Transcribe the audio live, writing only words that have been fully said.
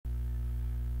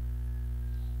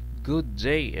Good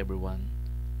day everyone.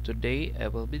 Today I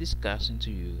will be discussing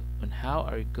to you on how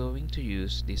are you going to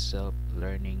use this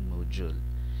self-learning module,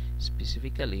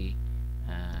 specifically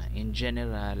in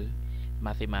general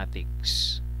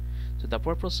mathematics. So the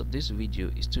purpose of this video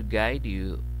is to guide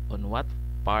you on what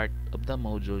part of the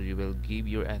module you will give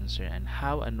your answer and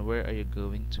how and where are you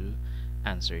going to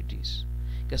answer this.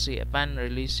 Kasi upon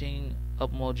releasing of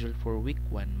module for week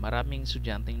 1, maraming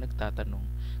estudyanteng nagtatanong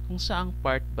kung saang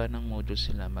part ba ng module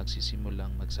sila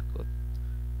magsisimulang magsagot.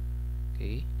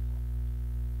 Okay?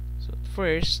 So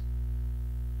first,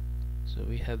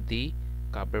 we have the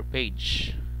cover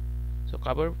page. So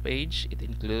cover page, it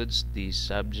includes the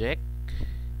subject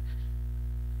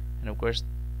and of course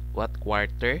what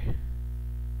quarter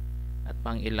at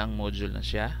pang ilang module na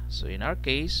siya. So in our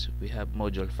case, we have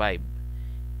module 5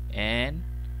 and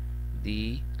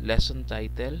the lesson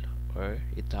title or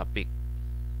a topic.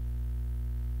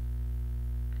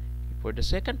 For the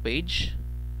second page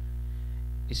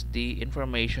is the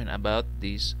information about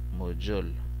this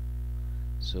module.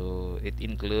 So it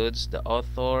includes the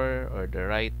author or the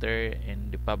writer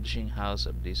and the publishing house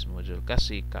of this module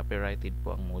kasi copyrighted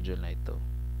po ang module na ito.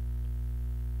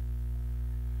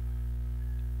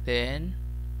 Then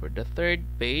for the third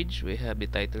page, we have the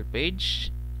title page,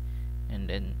 and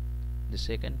then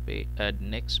the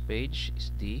next page is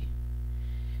the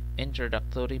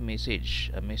introductory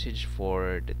message, a message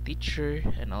for the teacher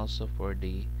and also for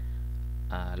the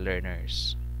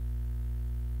learners.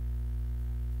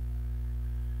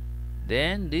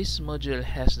 Then this module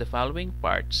has the following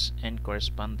parts and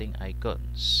corresponding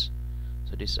icons.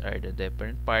 So these are the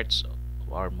different parts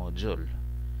of our module.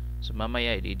 So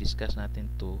mamaya i-discuss natin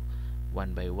to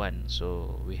one by one.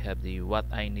 So we have the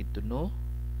what I need to know,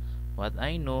 what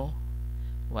I know,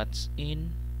 what's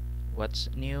in, what's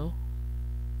new,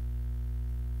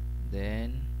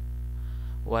 then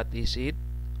what is it,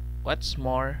 what's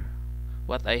more,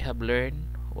 what I have learned,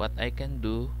 what I can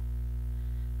do,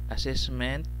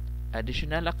 assessment,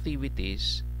 additional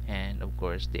activities, and of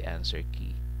course the answer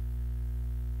key.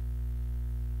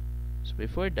 So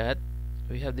before that,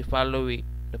 we have the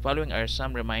following are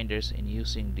some reminders in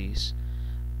using this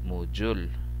module.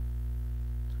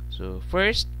 So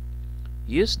first,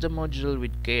 use the module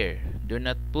with care. Do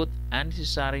not put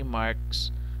unnecessary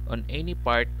marks on any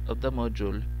part of the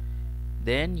module.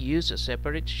 Then use a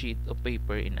separate sheet of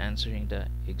paper in answering the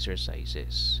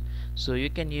exercises. So you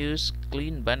can use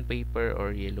clean bond paper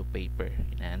or yellow paper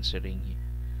in answering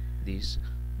this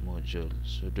module.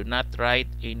 So do not write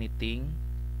anything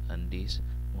on this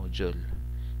module.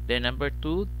 Then number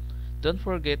 2, don't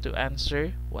forget to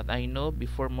answer what I know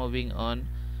before moving on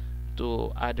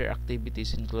to other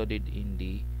activities included in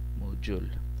the module.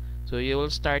 So you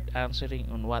will start answering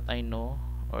on what I know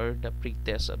or the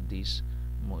pre-test of this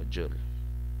module.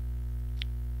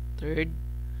 Third,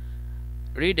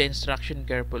 read the instruction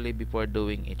carefully before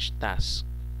doing each task.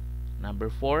 Number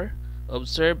 4,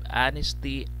 observe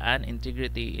honesty and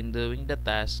integrity in doing the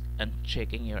task and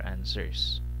checking your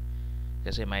answers.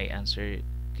 Kasi may answer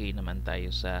key naman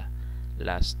tayo sa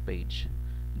last page.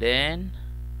 Then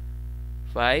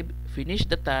 5, finish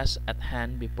the task at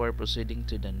hand before proceeding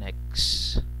to the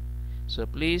next. So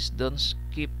please don't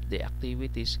skip the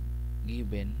activities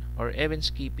given or even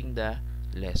skipping the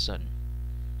lesson.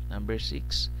 Number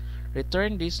 6,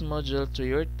 return this module to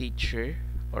your teacher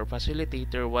or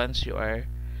facilitator once you are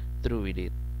through with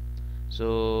it.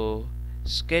 So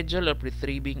schedule of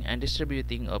retrieving and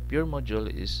distributing of your module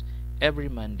is every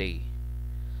Monday.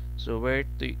 So where?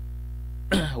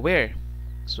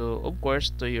 So of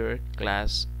course to your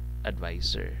class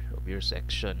advisor of your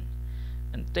section.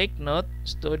 And take note,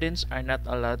 students are not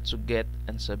allowed to get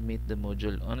and submit the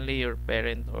module. Only your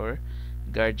parent or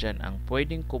guardian ang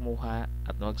pwedeng kumuha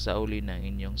at magsauli ng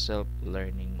inyong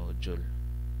self-learning module.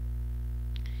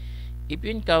 If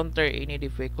you encounter any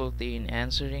difficulty in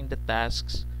answering the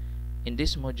tasks in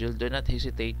this module, do not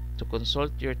hesitate to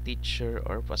consult your teacher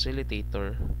or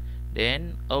facilitator.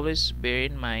 Then always bear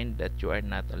in mind that you are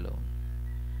not alone.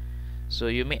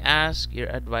 So you may ask your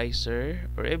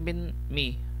advisor or even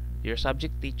me, your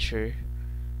subject teacher,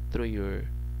 through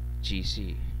your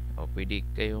GC. O pwede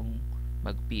kayong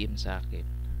mag-PM sa akin.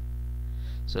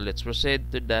 So let's proceed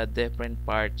to the different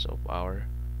parts of our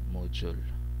module.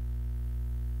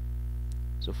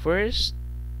 So first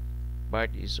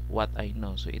part is what I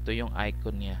know. So ito yung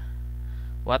icon niya.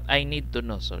 What I need to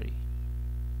know, sorry.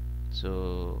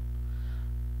 So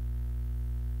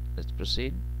let's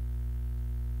proceed.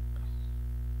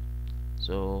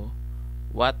 So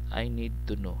what I need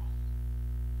to know.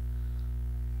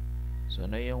 So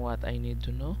ano yung what I need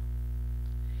to know?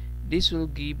 This will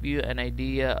give you an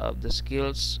idea of the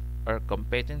skills or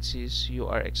competencies you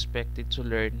are expected to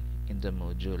learn in the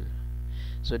module.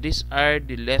 So these are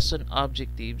the lesson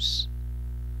objectives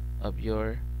of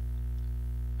your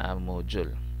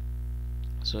module.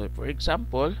 So for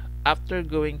example, after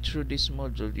going through this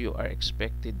module, you are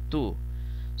expected to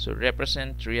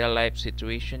represent real-life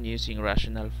situation using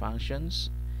rational functions,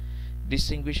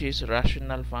 distinguishes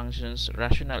rational functions,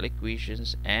 rational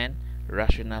equations, and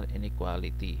rational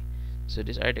inequality. So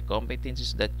these are the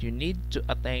competencies that you need to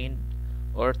attain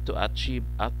or to achieve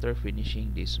after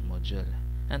finishing this module.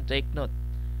 And take note,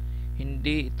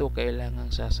 hindi ito kailangang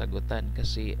sasagutan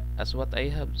kasi as what I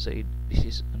have said, this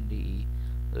is only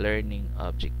learning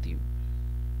objective.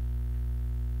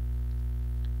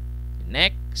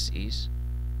 Next is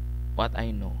what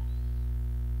I know.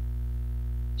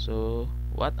 So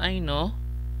what I know,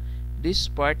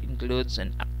 this part includes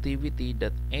an activity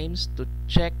that aims to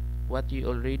check what you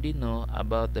already know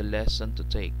about the lesson to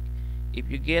take. If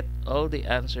you get all the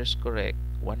answers correct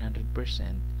 100%,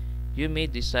 you may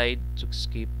decide to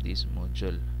skip this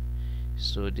module.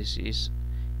 So this is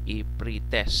a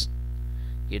pre-test.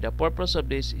 Okay, the purpose of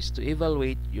this is to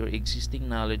evaluate your existing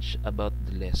knowledge about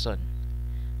the lesson.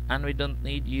 And we don't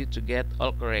need you to get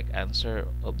all correct answer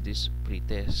of this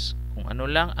pre-test. Kung ano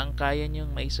lang ang kaya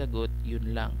nyong maisagot,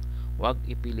 yun lang. Huwag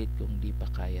ipilit kung di pa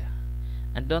kaya.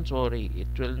 And don't worry, it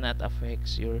will not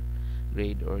affect your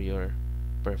grade or your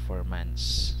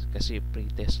performance. Kasi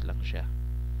pre-test lang siya.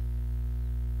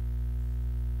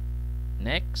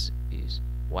 Next is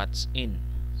what's in.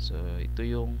 So ito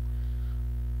yung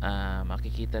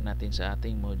makikita natin sa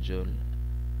ating module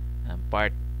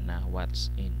part na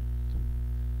what's in.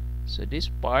 So this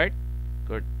part,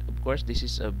 of course, this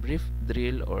is a brief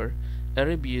drill or a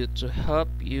review to help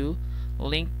you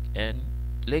link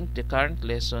the current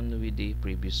lesson with the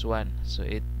previous one. So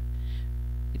it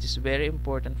is very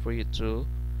important for you to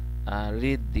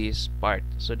read this part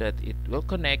so that it will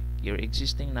connect your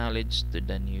existing knowledge to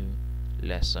the new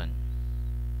lesson.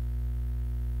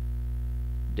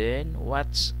 Then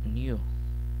what's new?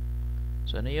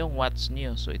 So ano yung what's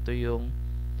new? So ito yung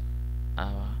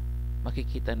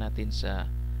makikita natin sa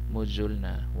module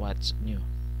na what's new.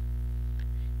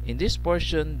 In this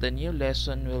portion, the new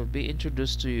lesson will be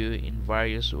introduced to you in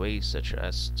various ways such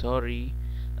as story,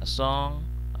 a song,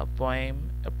 a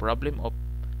poem, a problem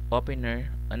opener,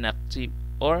 an activity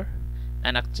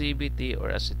or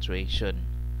a situation.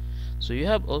 So you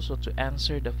have also to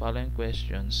answer the following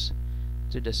questions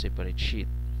to the separate sheet.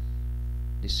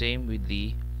 The same with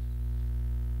the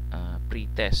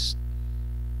pre-test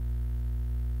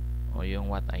o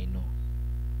yung what I know.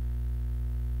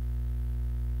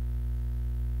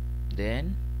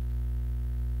 Then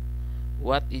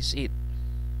what is it?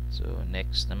 So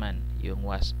next naman yung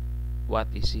what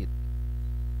is it?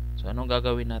 So anong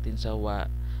gagawin natin sa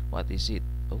what is it?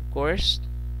 Of course,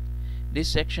 this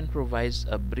section provides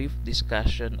a brief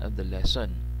discussion of the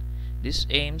lesson. This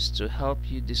aims to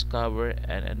help you discover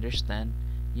and understand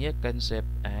new concept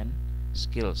and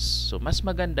skills. So mas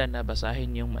maganda na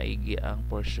basahin yung maigi ang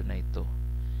portion na ito.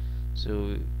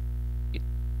 So it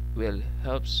will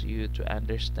helps you to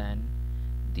understand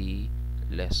the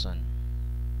lesson.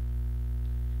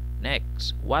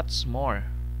 Next, what's more?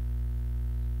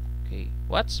 Okay,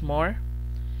 what's more?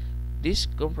 This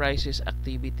comprises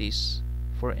activities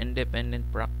for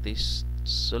independent practice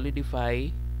to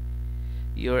solidify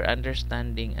your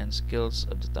understanding and skills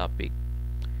of the topic.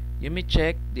 You may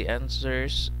check the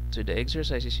answers to the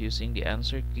exercises using the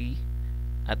answer key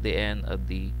at the end of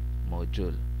the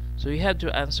module. So you have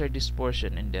to answer this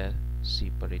portion in the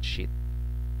separate sheet.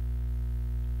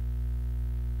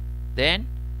 Then,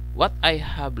 what I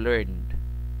have learned.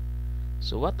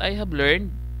 So what I have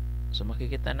learned, so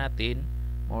makikita natin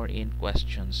more in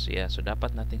questions. Yeah, so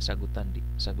dapat nating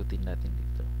sagutin natin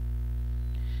dito.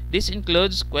 This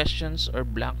includes questions or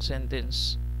blank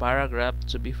sentence paragraph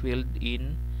to be filled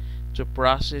in to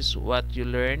process what you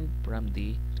learned from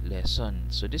the lesson.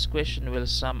 So this question will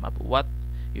sum up what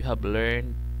you have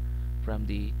learned from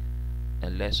the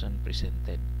lesson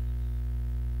presented.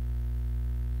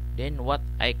 Then what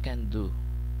I can do.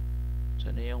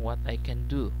 So ano yung what I can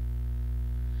do?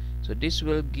 So this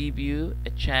will give you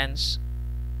a chance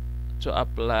to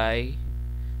apply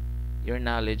your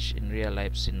knowledge in real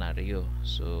life scenario.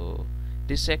 So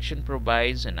this section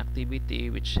provides an activity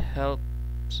which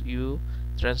helps you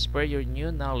transfer your new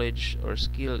knowledge or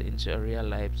skill into a real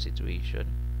life situation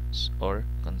or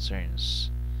concerns.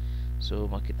 So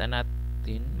makita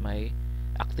natin may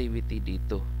activity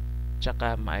dito,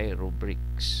 tsaka may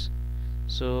rubrics.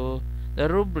 So the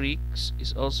rubrics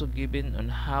is also given on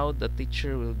how the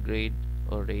teacher will grade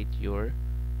or rate your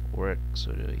work.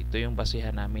 So ito yung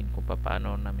basihan namin kung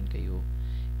paano namin kayo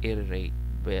i-rate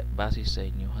base sa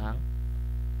inyong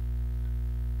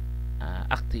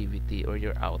activity or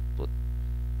your output.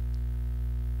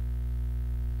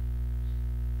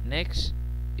 Next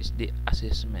is the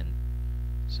assessment.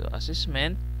 So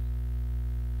assessment,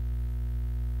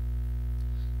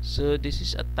 so this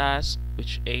is a task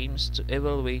which aims to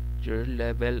evaluate your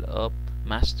level of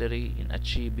mastery in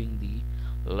achieving the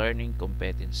learning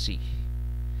competency.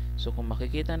 So kung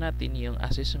makikita natin yung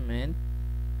assessment,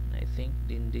 I think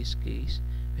in this case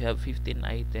we have 15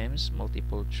 items,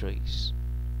 multiple choice.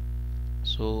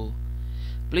 So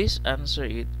please answer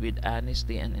it with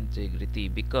honesty and integrity,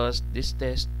 because this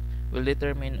test will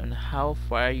determine on how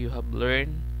far you have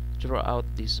learned throughout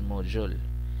this module.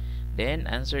 Then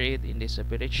answer it in the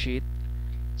separate sheet.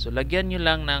 So lagyan nyo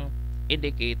lang ng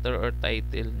indicator or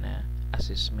title na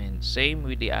assessment. Same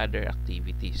with the other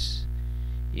activities.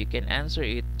 You can answer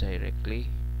it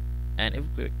directly, and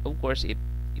of course if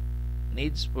it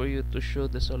needs for you to show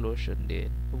the solution,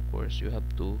 then of course you have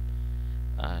to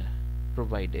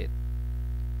provide it.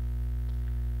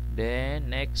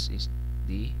 Then next is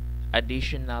the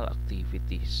additional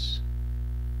activities.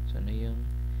 So ano yung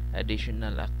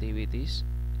additional activities?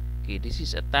 Okay, this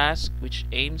is a task which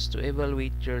aims to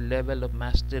evaluate your level of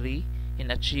mastery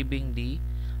in achieving the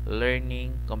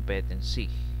learning competency.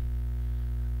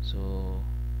 So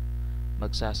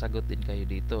magsasagot din kayo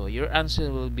dito. Your answer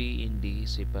will be in the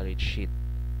separate sheet.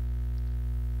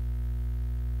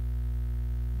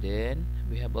 Then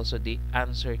we have also the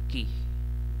answer key,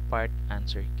 part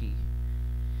answer key.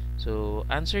 So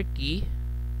answer key,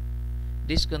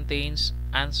 this contains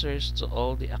answers to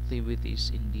all the activities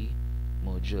in the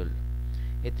module.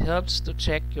 It helps to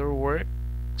check your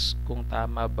works kung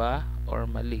tama ba or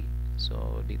mali.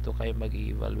 So dito kayo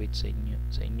mag-evaluate sa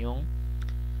inyong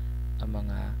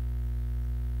mga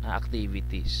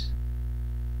activities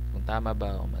kung tama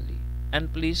ba o mali.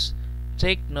 And please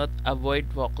take note,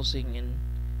 avoid focusing in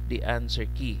the answer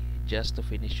key just to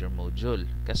finish your module,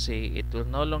 kasi it will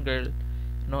no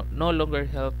longer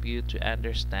help you to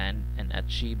understand and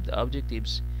achieve the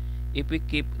objectives if we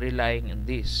keep relying on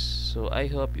this. So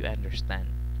I hope you understand.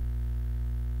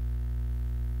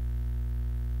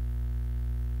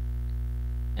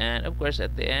 And of course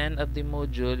at the end of the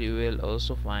module you will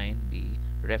also find the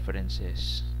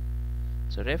references.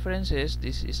 So references,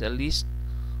 this is a list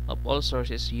of all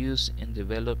sources used in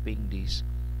developing this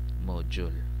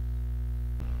module.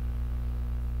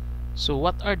 So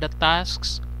what are the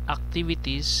tasks,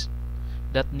 activities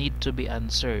that need to be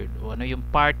answered? O ano yung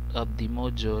part of the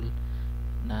module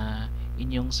na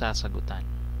inyong sasagutan?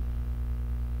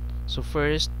 So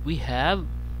first, we have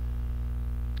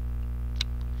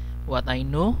what I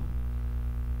know,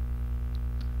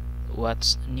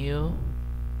 what's new,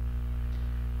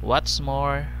 what's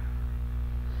more,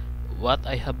 what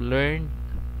I have learned,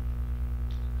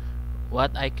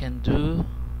 what I can do,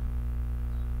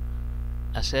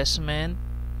 assessment.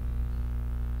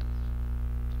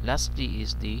 Lastly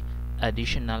is the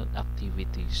additional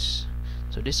activities.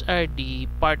 So these are the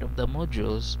part of the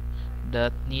modules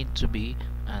that need to be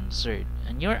answered,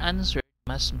 and your answer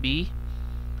must be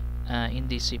in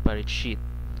the separate sheet.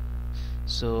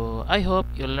 So I hope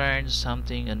you learned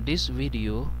something in this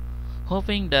video,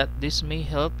 hoping that this may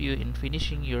help you in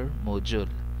finishing your module.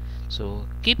 So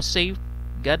keep safe,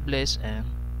 God bless, and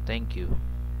thank you.